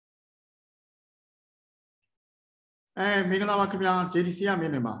Mingala Kabia, JDC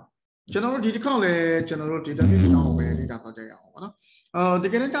minima. General data call general database now where data the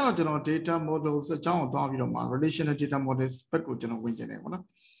general general data models John Davidoma, relational data models, but good general win general.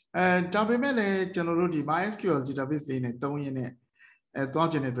 Tabimele general MySql database in a tone in a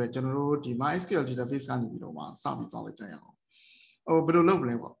generate general MySql database and Vidoma, some college. Oh, below low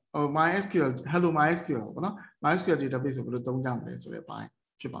level. Oh, MySql, hello MySql, MySql database of the Dong Jam, so we buy.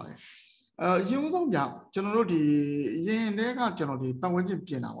 General generally Pawanjin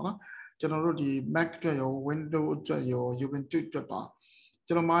Piana, generally Mac trail, window trail, you can do Japa.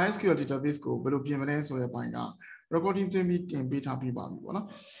 General MySql database go, below PMS or buying out. Recording to meet in beta people.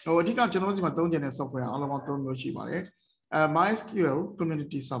 Oh, I think I generally don't get software, all about Tono MySql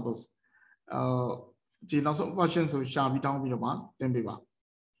community servers. The lots of versions of shall be down with one, then be one.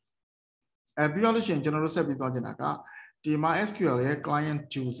 A biology and general service Dojanaga, the MySql client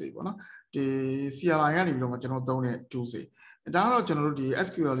Tuesday. The CLI and general don't Tuesday. The general the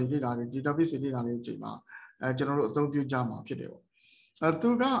SQL database general don't do Jama video.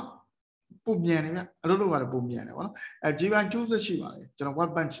 Tuga Pumian, I don't know what a Pumian. A GI Tuesday Shiva, general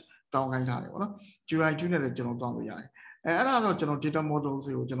what bunch down kind of GI Junior general don't yai. And other general data models,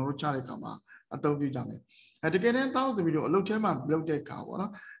 general Charlie Kama, I don't do Jame. At the getting down the video, look him up, look at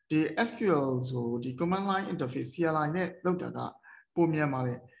car. The SQL, so the command line interface CLI net, look at that Pumian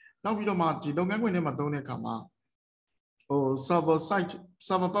Mare. Now we don't want to don't come or server site,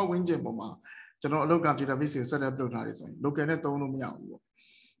 server power window, Mama. General look at database set up look at it, don't know.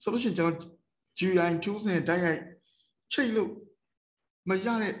 Solution general GI choosing a Chilo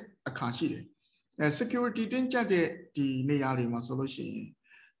Mayane Akashi. Security didn't chat the Nearima solution.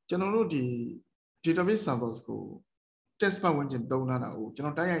 General the database servers go test power window, don't know.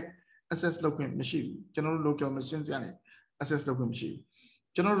 General access local machine, general local machines, access local machine.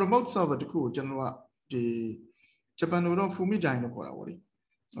 General remote server to cool general the Japan would Fumi dine for our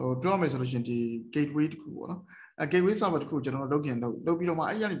or drama solution the gateway to cool. A gateway server to cool general Logan, no be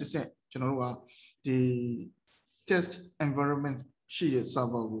my only descent general the test environment she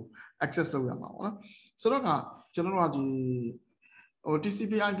server access the amount. So general the or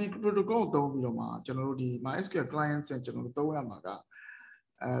TCP/IP protocol don't be general the MySql clients and general Dolamaga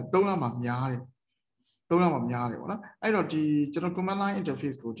Dolama I don't the general command line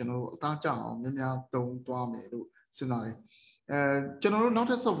interface go general Taja, Mimia, don't Dwame, scenario. General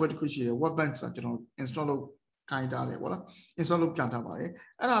not a software to what banks are general install kind of install Cantabari.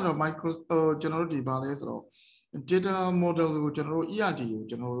 And other micro general deballers or data model general ERD,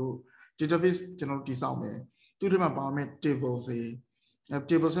 general database general design. To them about tables,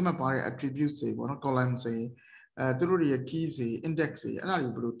 tables and attributes, one columns, through keys, index, and I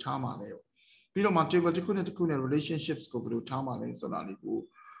will tama. We don't want to relationships go to Tama so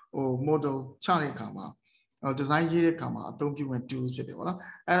or model Charlie Kama or design year Kama, don't you went to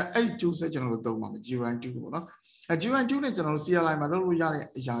I do say general doma, GI2. A GI2 general CLI, my little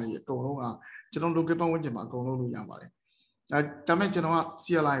Yari, Goroa, general look upon Winjama, Goro Yamari. I damage general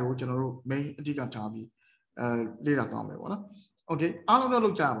CLI or general May Digatabi, Lira Tome. Okay, I don't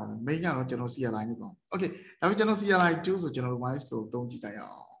know Java, may not general CLI. Okay, have general CLI2, so general MySql, don't you?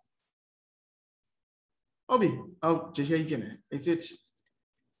 Obi, oh, is it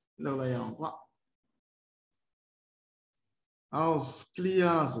no layout? What? Oh,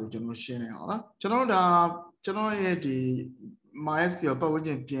 clear so general sharing. General the MySql, but we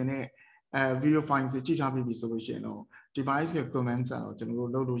can DNA video finds a GTP solution or device comments and general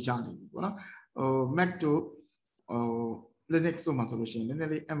load Jani. Mac to Linux solution, and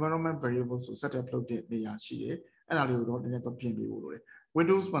the environment variables to set up the Yashi, and I'll do the PNB.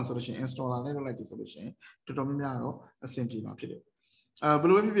 Windows solution install a little like the solution to Dominiano a simply market.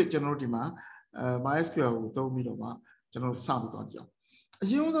 Below general demand, MySql told me general service on you.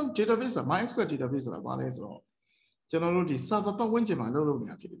 You know, database, MySql database of Valais or general the server, but when you might know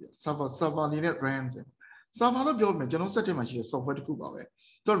server needed brands. Server build general setting machine software to cook away.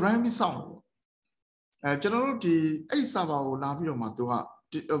 The RAM is sound. General the A server will not be on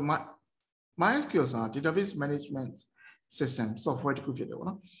MySql database management system software to cook a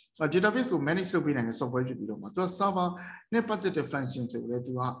database will manage to be a software to be done. The server never did the functions related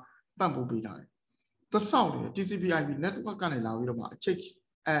to bamboo be done. The sound TCP/IP network can allow you to check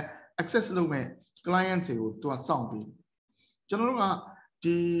access domain clients to a sound beam. General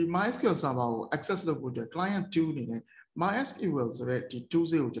the MySql server will access the client tuning MySql so that the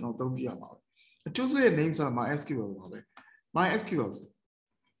 20 general don't be about. The 20 names are MySql. MySql.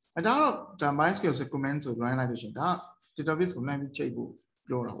 And now the MySql comments of organization that database will not be checkable.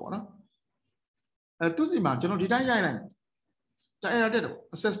 To see my general data island. The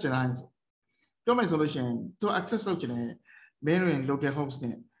access the lines. ပြောမယ်ဆိုလို့ရှိရင်သူ access လုပ်ချင်တဲ့ main ဝင် local host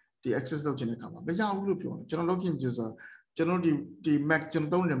နဲ့ဒီ access လုပ်ချင်တဲ့အခါမှာမရဘူးလို့ပြောတယ်ကျွန်တော် login user ကျွန်တော်ဒီ Mac ကျွန်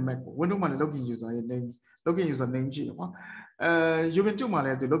တော်သုံးတဲ့ Mac ပေါ့ Windows မှာလည်း login user ရဲ့ name login user name ရှိတယ်ကွာUbuntu မှာလ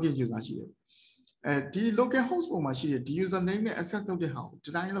ည်းသူ login user ရှိတယ်ဒီ local host ပုံမှာရှိတဲ့ဒီ user name နဲ့ access လုပ်တဲ့ဟာကို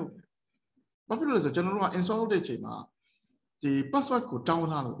ဒီတိုင်းလုပ်တယ်ဘာဖြစ်လို့လဲဆိုတော့ကျွန်တော်တို့က install လုပ်တဲ့အချိန်မှာဒီ password ကိုတောင်း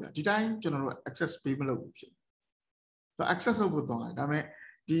ထားလို့ပြဒီတိုင်းကျွန်တော်တို့ access ပေးမလုပ်ဘူးဖြစ်ဆို access လုပ်ဖို့တောင်းတယ်ဒါပေမဲ့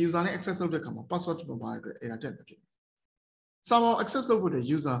ဒီ user နဲ့ access လုပ်တဲ့အခါမှာ password မပါတဲ့အတွက် error တက်တယ်ဖြစ်တယ် server access လုပ်ဖို့တဲ့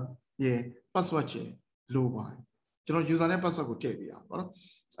user ရဲ့ password ချင်လိုပါတယ်ကျွန်တော် user နဲ့ password ကိုထည့်ပေးရအောင်ပေါ့နော်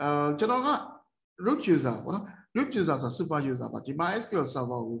ကျွန်တော်က root user ပေါ့နော် root user ဆိုတာ super user ပါဒီ MySql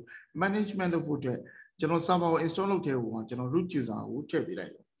server ကို management လုပ်ဖို့အတွက်ကျွန်တော် server ကို install လုပ်တဲ့ဟိုကကျွန်တော် root user ကိုထည့်ပေးလို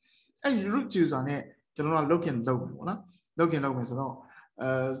က်တယ်အဲ့ဒီ root user နဲ့ကျွန်တော်က login လုပ်မယ်ပေါ့နော် login လုပ်မယ်ဆိုတော့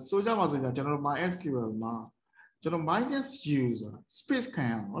ဆိုကြပါစို့ကျွန်တော်တို့ MySql မှာကျွန်တော် -user space ခံ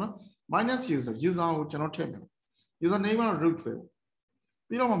ရအောင်ပေါ့နော် -user user ကိုကျွန်တော်ထည့်မယ် user name ကတော့ root ပဲ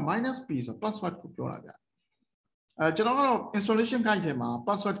ပြီးတော့ -p ဆို password ကိုပြောတာဗျကျွန်တော်ကတော့ installation guide ထဲမှာ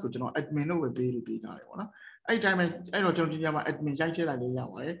password ကိုကျွန်တော် admin လို့ပဲပေးထားတယ်ပေါ့နော်အဲ့ဒီတိုင်းပဲအဲ့တော့ကျွန်တော်ဒီနေရာမှာ admin ရိုက်ထည့်လိုက်လေးရ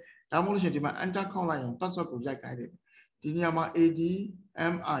ပါတယ်ဒါမှမဟုတ်လို့ရှိရင်ဒီမှာ enter ခေါက်လိုက်ရင် password ကိုရိုက်ခိုင်းတယ်ဒီနေရာမှာ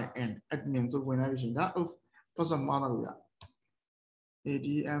admin admin ဆိုဝင်လိုက်လို့ရှိရင်ဒါ password မှားတော့လို့ရ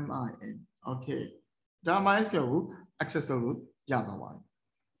admin okay ဒါ MySql ကို access လုပ်လို့ရသွားပါတယ်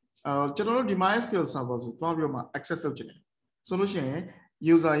ကျွန်တော်တို့ဒီ MySql server ဆိုတွားပြီးတော့မှ access လုပ်ချင်တယ်ဆိုလို့ရှိရင်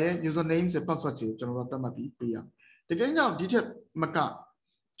user ရဲ့ user name နဲ့ password ကိုကျွန်တော်တို့သတ်မှတ်ပြီးပေးရမယ်တကယ်ကြောင့်ဒီထက်မက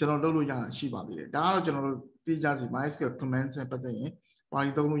ကျွန်တော်လုပ်လို့ရတာရှိပါသေးတယ်ဒါကတော့ကျွန်တော်တို့သိကြစီ MySql commands နဲ့ပတ်သက်ရင်ဘာ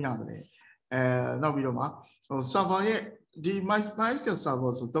တွေသုံးလို့ရတယ်နောက်ပြီးတော့မှဟို server ရဲ့ဒီ MySql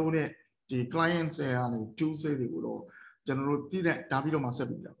server ဆိုသုံးတဲ့ဒီ client ရဲ့ကနေ tools တွေကိုတော့ကျွန်တော်တို့သိတဲ့ဒါပြီးတော့မှဆက်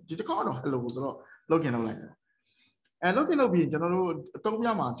ပြီးတော့ဒီတစ်ခါတော့ hello ဆိုတော့ login လုပ်လိုက်တယ်login လုပ်ပြီးကျွန်တော်တို့အသုံးပြ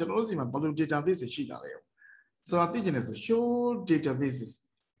မှာကျွန်တော်တို့စီမှာဘယ်လို database ရှိတာလဲဆိုတော့သိချင်တယ်ဆို show databases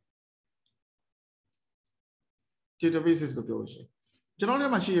ကိုပြောလို့ရှိရင်ကျွန်တော်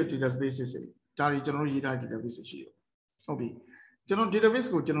တို့မှာရှိတဲ့ databases တွေဒါတွေကျွန်တော်တို့ရေးထားတဲ့ database ရှိတယ်ဟုတ်ပြီကျွန်တော် database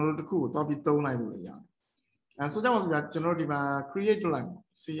ကိုကျွန်တော်တို့တစ်ခုကိုသွားပြီးသုံးလိုက်လို့ရတယ်ဆိုကြပါစို့ကျွန်တော်တို့ဒီမှာ create လိုက်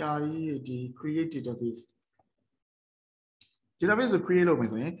create database ကို create လုပ်မယ်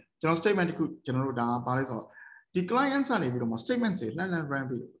ဆိုရင်ကျွန်တော် statement တစ်ခုကျွန်တော်တို့ဒါဘာလဲဆိုတော့ဒီ client ကနေပြီးတော့မှ statement တွေလှမ်း run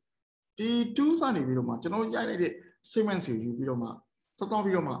ပြီးဒီ tools ကနေပြီးတော့မှကျွန်တော်ရိုက်လိုက်တဲ့ statement တွေယူပြီးတော့မှသွား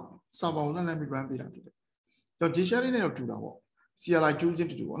ပြီးတော့မှ server ကိုလှမ်းပြီး run ပေးတာဖြစ်တယ်ဆိုတော့ share လေးနဲ့တော့တူတာပေါ့ CLI2 ချင်း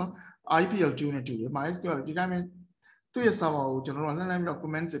တူပေါ့နော် IPL2 နဲ့တူတယ် MySql ဒီတိုင်းပဲသူ့ရဲ့ server ကိုကျွန်တော်တို့လှမ်းပြီးတော့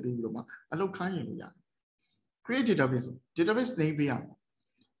comment စစ်ပြီးတော့မှအလုပ်ခိုင်းရင်လို့ရတယ် create database name ပေးရမ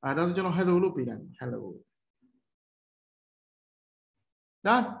ယ်ဒါဆိုကျွန်တော် hello လို့ပေးလိုက်မယ် hello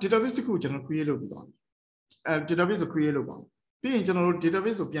ဒါ database တစ်ခုကျွန်တော် create လုပ်ပြီးသွားပြီdatabase ကို create လုပ်ပါဦးပြီးရင်ကျွန်တော်တို့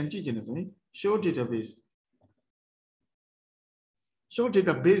database ကိုပြန်ကြည့်ချင်တယ်ဆိုရင် show database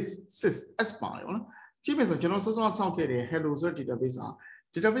sys ပါတယ်ဟုတ်နော်ကြည့်မယ်ဆိုကျွန်တော်စောစောစောင့်ခဲ့တဲ့ hello ဆိုတဲ့ database ဟာ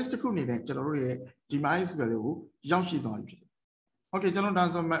database တစ်ခုအနေနဲ့ကျွန်တော်တို့ရဲ့ဒီ MySql ကိုရောက်ရှိသွားပြီဖြစ်တယ် okay ကျွန်တော်ဒါ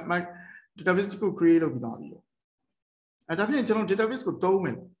ဆို my database တစ်ခု create လုပ်ပြီးသွားပြီဒါဖြင့်ကျွန်တော် database ကိုသုံးမ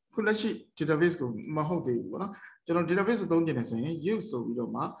ယ်ခုလက်ရှိ database ကိုမဟုတ်သေးဘူးပေါ့နော်ကျွန်တော် database ကိုသုံးကျင်တယ်ဆိုရင် use ဆိုပြီး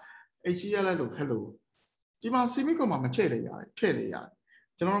တော့မှ HCL လို့ hello ဒီမှာ semicolon မှာမထည့်လေရတယ်ထည့်လေရတယ်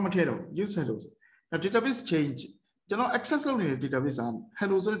ကျွန်တော်တို့မထည့်တော့ use hello ဆိုဒါ database change ကျွန်တော် access လုပ်နေတဲ့ database က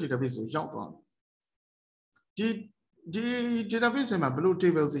hello ဆိုတဲ့ database ကိုရောက်သွားပြီဒီ database မှာဘယ်လို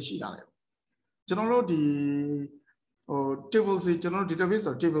table တွေရှိတာလဲကျွန်တော်တို့ဒီဟို table တွေကျွန်တော်တို့ database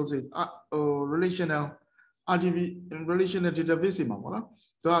ဆို table တွေဟို relational RDB relational database တွေမှာပေါ့နော်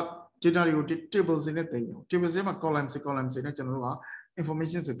ဆိုတော့ data တွေကို table တွေနဲ့တင်တယ် table တွေမှာ column တွေနဲ့ကျွန်တော်တို့က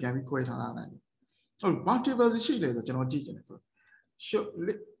information တွေပြန်ပြီးခွဲထားတာနိုင်ဟုတ်ဘာ table တွေရှိလဲဆိုကျွန်တော်ကြည့်ချင်တယ်ဆို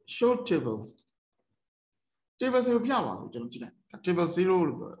show tables ကိုပြပါဦးကျွန်တော်ကြည့်လိုက် table 0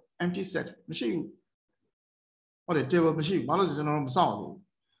လို့ပြော empty set မရှိဘူးဟုတ်တယ် table မရှိဘူးဘာလို့လဲကျွန်တော်တို့မစောင့်ဘူး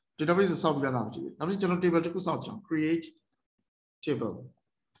database ကိုစောင့်ပြတာမရှိဘူးဒါပေမဲ့ကျွန်တော် table တစ်ခုစောင့်ချင် create table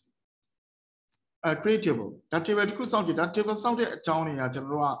create table ဒါ table တစ်ခုစောင့်ကြည့်ဒါ table စောင့်တဲ့အကြောင်းတွေကကျွန်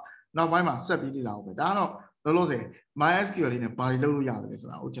တော်တို့ကနောက်ပိုင်းမှာဆက်ပြီးလေ့လာအောင်ပဲဒါကတော့လောလောဆယ် MySql လေးနဲ့ဘာတွေလုပ်လို့ရတယ်လဲဆို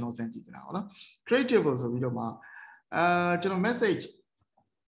တာကိုကျွန်တော်စမ်းကြည့်နေတာဟုတ်နော် create table ဆိုပြီးတော့မှကျွန်တော် message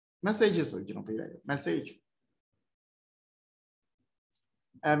ဆိုကျွန်တော်ပေးလိုက်တယ် message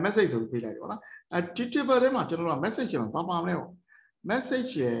ဆိုပေးလိုက်တယ်ဟုတ်နော်ဒီ table ထဲမှာကျွန်တော်တို့က message မှာဘာပါမလဲ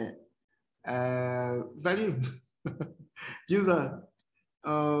message ရဲ့value user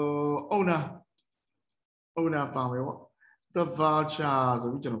owner ပါမယ်ပေါ့ the voucher ဆို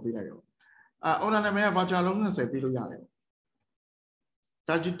ပြီးကျွန်တော်ပေးလိုက်တယ်owner နာမည်က voucher လုံး20ပေးလို့ရတယ်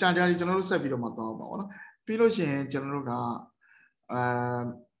ဒါဒီတန်တရားကြီးကျွန်တော်တို့ဆက်ပြီးတော့မှသွားအောင်ပါပေါ့နော်ပြီးလို့ရှိရင်ကျွန်တော်တို့က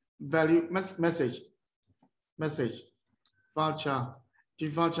value message voucher ဒီ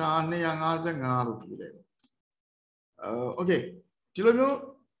voucher 255လို့ပြတယ်okay ဒီလိုမျိုး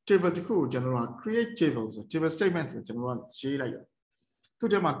table တစ်ခုကိုကျွန်တော်တို့ create table ဆို table statement ဆိုကျွန်တော်တို့ရေးလိုက်ရ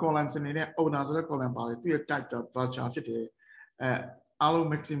သူ့ထဲမှာ column စနေနဲ့ owner ဆိုတဲ့ column ပါတယ်သူ့ရဲ့ type က voucher ဖြစ်တယ်အားလုံး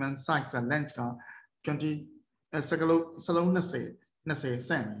maximum size က lengthက20စကလုံး20ဆ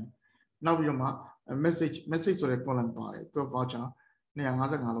န့်နေနောက်ပြီးတော့မှ message ဆိုတဲ့ column ပါတယ်သူ voucher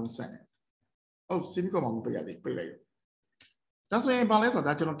 255လုံးဆန့်နေဟုတ် CV ကမှမပြရသေးပြလိုက်ဒါဆိုရင်ဘာလဲဆို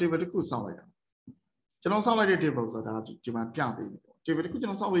တော့ဒါကျွန်တော် table တစ်ခုစောင့်လိုက်တာကျွန်တော်စောင့်လိုက်တဲ့ table ဆိုတာဒီမှာပြပေးတယ် table တစ်ခုကျွ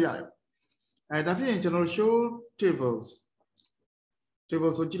န်တော်စောင့်လို့ရတယ်ဒါဖြစ်ရင်ကျွန်တော် show tables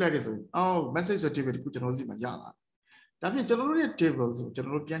ဆိုကြည့်လိုက်တယ်ဆိုရင်အော် message ဆို table တစ်ခုကျွန်တော်စီမှာရလာဒါဖြစ်ကျွန်တော်တို့ရဲ့ table ဆိုကျွန်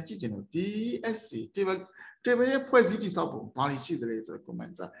တော်တို့ပြန်ကြည့်ကြတယ် DSC table ရဲ့ဖွဲ့စည်းတည်ဆောက်ပုံဘာတွေရှိသလဲဆိုတော့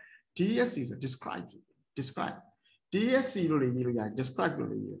comment စာ DSC ဆို describe DSC လို့လည်းရေးလို့ရတယ် describe လို့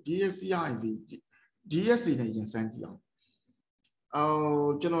လည်းရေး DSCIV DSC နဲ့ရင်စမ်းကြည့်အောင်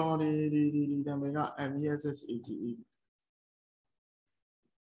ကျွန်တော်ဒီနာမည်က MySql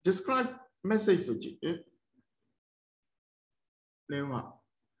describe message ဆိုကြည့်လဲမှာ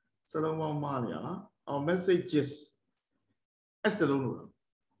စလုံးပေါင်းမှားနေရလားmessages S တလုံးလို့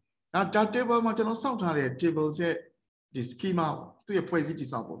ဒါ table မှာကျွန်တော်စောင့်ထားတဲ့ table ရဲ့ဒီ schema သူ့ရဲ့ဖွဲ့စည်းတည်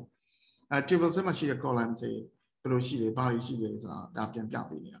ဆောက်ပုံtable မှာရှိတဲ့ column တွေဘယ်လိုရှိလဲဘာတွေရှိလဲဆိုတာဒါပြန်ပြ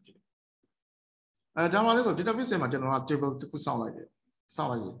ပေးနေတာဖြစ်တယ်ဒါမှလည်းဆို database မှာကျွန်တော်က table တစ်ခုစောင့်လိုက်တယ်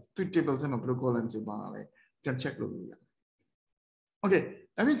သူ table မှာဘယ်လို column တွေပါလာလဲပြန် check လုပ်လို့ရတယ် okay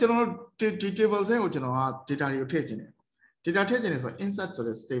အဲ့ဒီကျွန်တော်ဒီ table ကိုကျွန်တော်က data တွေကိုထည့်ခြင်းတယ် data ထည့်ခြင်းတယ်ဆို insert ဆို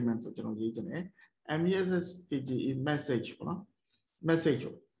တဲ့ statement ဆိုကျွန်တော်ရေးခြင်းတယ် MySql message ပေါ့နော် message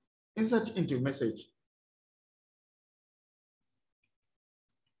insert into message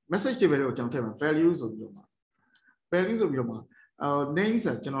တွေပဲလို့ကျွန်တော်ထည့်မှာ value ဆိုပြီးတော့မှာ name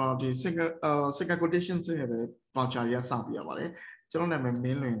ဆိုကျွန်တော်ဒီ single quotation တွေပဲ voucher ရစပြရပါတယ်ကျွန်တော်နာမည်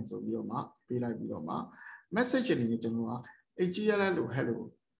main လွင်ဆိုပြီးတော့မှာပေးလိုက်ပြီးတော့မှာ message အနေနဲ့ကျွန်တော်က HTML လို့ hello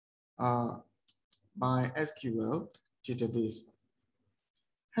MySql database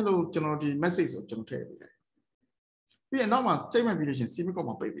hello ကျွန်တော်ဒီ message ဆိုကျွန်တော်ထည့်ပေးလိုက်ပြီးရင်နောက်မှာ statement ပြီးလို့ရှိရင် CV ကောက်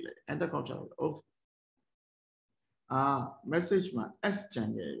မှာပိတ်ပေးလိုက် enter ကောက်ချလိုက် off message မှာ s ချန်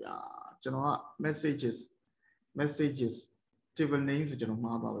ခဲ့ရကျွန်တော်က messages table name ဆိုကျွန်တော်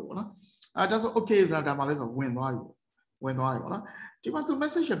မှားသွားလို့ပေါ့နော်ဒါဆို okay ဆိုတာဒါမှလည်းဆိုဝင်သွားပြီပေါ့နော်ဒီမှာသူ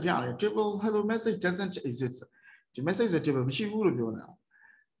message ပြရတယ် table hello message doesn't exist ဒီ message ဆို table မရှိဘူးလို့ပြောနေတာ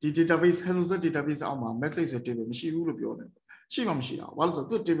ဒီ database hello ဆို database အောက်မှာ message ဆို table မရှိဘူးလို့ပြောနေတယ်ရှိမှမရှိတာဘာလို့ဆို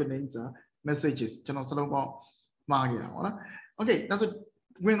သူ table name ဆိုတာ messages ကျွန်တော်စလုံးပေါင်းမှားခဲ့တာပေါ့နော် okay ဒါဆို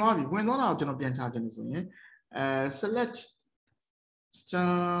ဝင်သွားတာကိုကျွန်တော်ပြန်ချခြင်းလို့ဆိုရင်select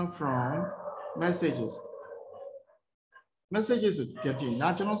star from messages ဆိုပြန်ကြည့်ဒါ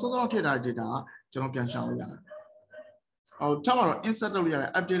ကျွန်တော်စောစောထည့်ထားတဲ့ data ကျွန်တော်ပြန်ရှောင်လို့ရတယ်ထားပါတော့ insert လုပ်လို့ရတယ်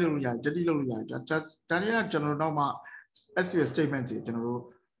update လုပ်လို့ရတယ် delete လုပ်လို့ရတယ်ဒါတွေကကျွန်တော်တော့မှ SQL statement တွေကျွန်တော်တို့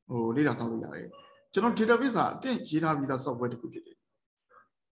လေ့လာတော့လို့ရတယ်ကျွန်တော် database ကအသင်ရေးထားပြီးသား software တစ်ခုဖြစ်တယ်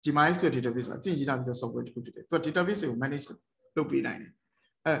ဒီ MySql database ကအသင်ရေးထားပြီးသား software တစ်ခုဖြစ်တယ်သူက database ကို manage လုပ်ပေးနိုင်တယ်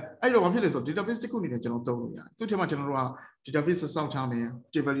အဲ့တော့ဘာဖြစ်လဲဆိုတော့ database တစ်ခုအနေနဲ့ကျွန်တော်သုံးလို့ရတယ်သူ့ထဲမှာကျွန်တော်တို့က database စောင့်ထားမယ်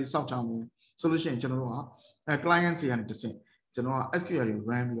table တွေစောင့်ထားမယ်ဆိုလို့ရှိရင်ကျွန်တော်တို့ကclient တွေကနေတစ်ဆင့်ကျွန်တော်က SQL တွေ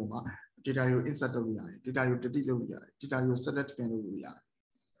run ပြီးတော့မှ data တွေကို insert လုပ်လို့ရတယ် data တွေကို delete လုပ်လို့ရတယ် data တွေကို select ပြန်လုပ်လို့ရတ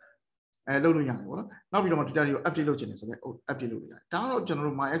ယ်လုပ်လို့ရတယ်ပေါ့နော်နောက်ပြီးတော့ data တွေကို update လုပ်ချင်တယ်ဆိုတော့ update လုပ်လို့ရတယ်ဒါတော့ကျွန်တော်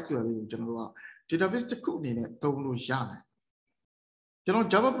တို့ MySql လေးကိုကျွန်တော်တို့က database တစ်ခုအနေနဲ့သုံးလို့ရနိုင်ကျွန်တော်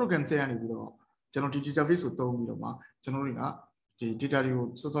Java program ဆဲရနေပြီးတော့ကျွန်တော်ဒီ database ကိုသုံးပြီးတော့မှကျွန်တော်တို့ကဒီ data တွေကို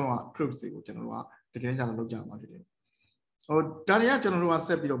စောစောက crypt တွေကိုကျွန်တော်တို့ကတကယ်ကြတော့လုပ်ကြမှာဖြစ်တယ်ဒါတွေကကျွန်တော်တို့ကဆ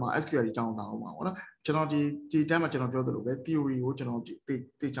က်ပြီးတော့မှ SQL တွေတောင်းတာအောင်ပါဗောနော်ကျွန်တော်ဒီတန်းမှာကျွန်တော်ပြောသလိုပဲ theory ကိုကျွန်တော်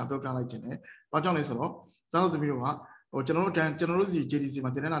တေချာပြောပြလိုက်ခြင်းနဲ့ဘာကြောင့်လဲဆိုတော့သားတို့သမီးတို့ကကျွန်တော်တို့စီ JDC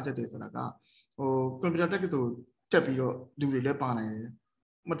မှာတင်နေတာတက်တယ်ဆိုတာကcomputer tech ကိုတက်ပြီးတော့လူတွေလည်းပါနိုင်တ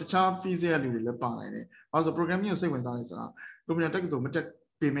ယ်တခြား fees ရဲ့လူတွေလည်းပါနိုင်တယ်ဘာလို့ဆို programming ကိုစိတ်ဝင်စားနေဆိုတာ computer tech ကိုမတက်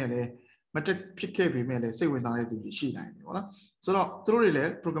ပေးမဲ့လည်းမတက်ဖြစ်ခဲ့ပေမဲ့လည်းစိတ်ဝင်စားတဲ့သူတွေရှိနိုင်တယ်ဗောနော်ဆိုတော့သူတို့တွေလည်း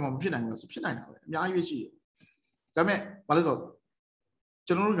programmer မဖြစ်နိုင်ဘူးဆိုဖြစ်နိုင်တာပဲအများကြီးရှိတယ်ဒါပေမဲ့ဘာလို့ဆို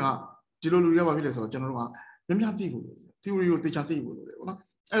ကျွန်တော်တို့ကဒီလိုလူတွေကဘာဖြစ်လဲဆိုတော့ကျွန်တော်တို့ကများသိဖို့ theory ကိုတေချာသိဖို့လိုတယ်ဗောနော်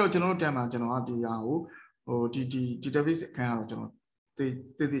အဲ့တော့ကျွန်တော်တို့တန်းမှာကျွန်တော်ကဒီဟာကိုဒီ database အခန်းကတော့ကျွန်တော်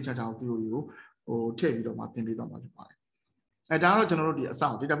တေချာချာ theory ကိုထည့်ပြီးတော့မှသင်ပေးတော့မှာဖြစ်ပါတယ်ဒါကတော့ကျွန်တော်တို့ဒီအစ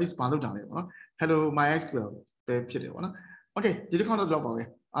database ဘာလုပ်တာလဲဗောနော် hello MySql ပဲဖြစ်တယ်ဗောနော် okay ဒီတစ်ခါတော့တော့ပါပဲ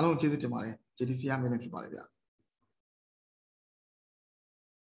အားလုံးကျေးဇူးတင်ပါတယ် JDC ရမင်းနဲ့ဖြစ်ပါတယ်ဗျ